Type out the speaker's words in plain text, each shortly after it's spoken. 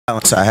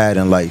balance I had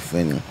in life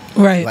and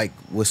right, like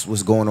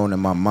what's going on in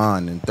my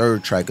mind. And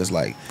third track is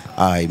like,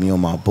 I me on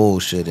my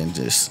bullshit and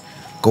just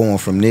going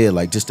from there,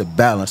 like just the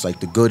balance,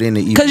 like the good and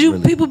the evil. because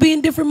really. people be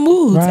in different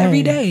moods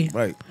every day,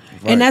 Right.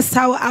 and that's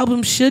how an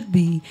album should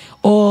be,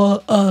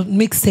 or a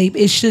mixtape.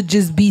 It should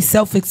just be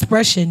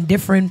self-expression,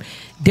 different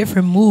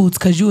moods,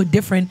 because you're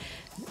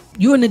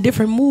in a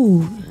different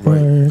mood.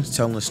 Right. It's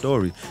telling a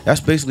story. That's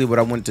basically what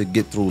I wanted to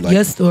get through. Like,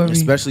 your story,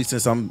 especially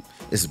since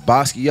it's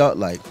Basquiat.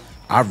 Like,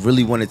 I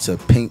really wanted to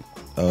paint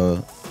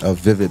a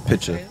vivid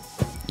picture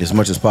as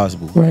much as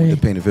possible. Right. To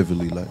paint it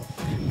vividly, like.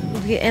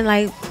 Yeah, and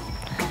like.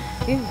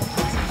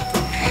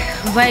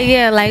 But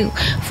yeah, like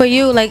for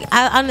you, like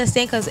I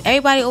understand, because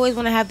everybody always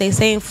want to have their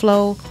same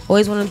flow,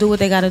 always want to do what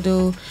they gotta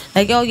do.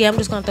 Like, oh yeah, I'm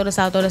just gonna throw this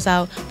out.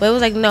 But it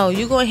was like, no,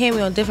 you gonna hear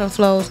me on different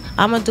flows.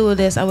 I'm gonna do it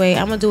this way,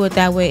 I'm gonna do it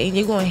that way, and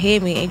you're gonna hear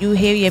me, and you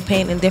hear your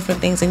pain and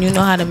different things, and you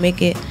know how to make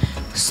it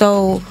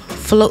so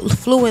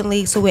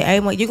fluently, so where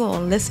everyone, you're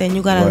gonna listen.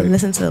 You gotta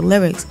listen to the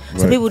lyrics.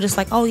 So people just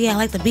like, oh yeah, I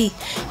like the beat.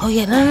 Oh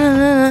yeah,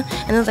 nah.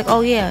 And it's like,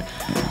 oh yeah,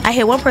 I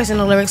hear one person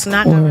the lyrics,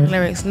 not the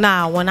lyrics.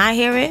 Nah, when I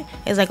hear it,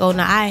 it's like, oh,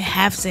 nah, I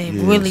have to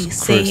really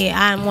sit here.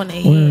 I want to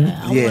hear.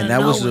 And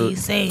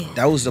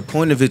that was the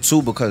point of it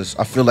too, because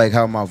I feel like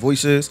how my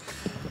voice is,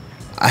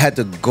 I had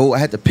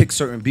to pick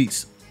certain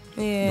beats.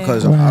 Yeah.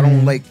 Because I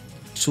don't like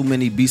too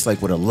many beats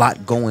like with a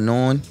lot going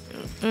on.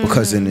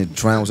 Because then it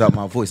drowns out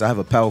my voice. I have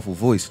a powerful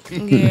voice.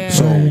 Yeah.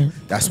 So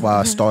that's why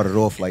I started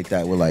off like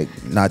that, with like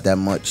not that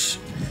much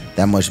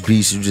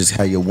beats. You just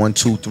have your 1,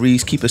 2,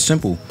 3s, keep it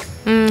simple.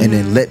 And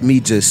then let me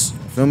just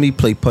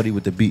play putty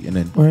with the beat, and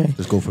then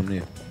just go from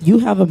there. You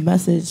have a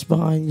message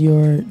behind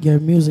your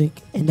music,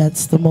 and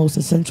that's the most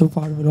essential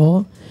part of it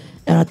all.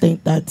 And I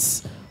think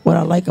that's what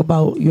I like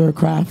about your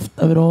craft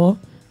of it all,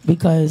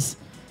 because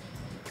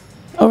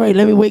all right,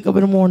 let me wake up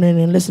in the morning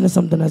and listen to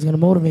something that's gonna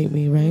motivate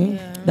me, right?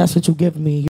 Yeah. That's what you give me.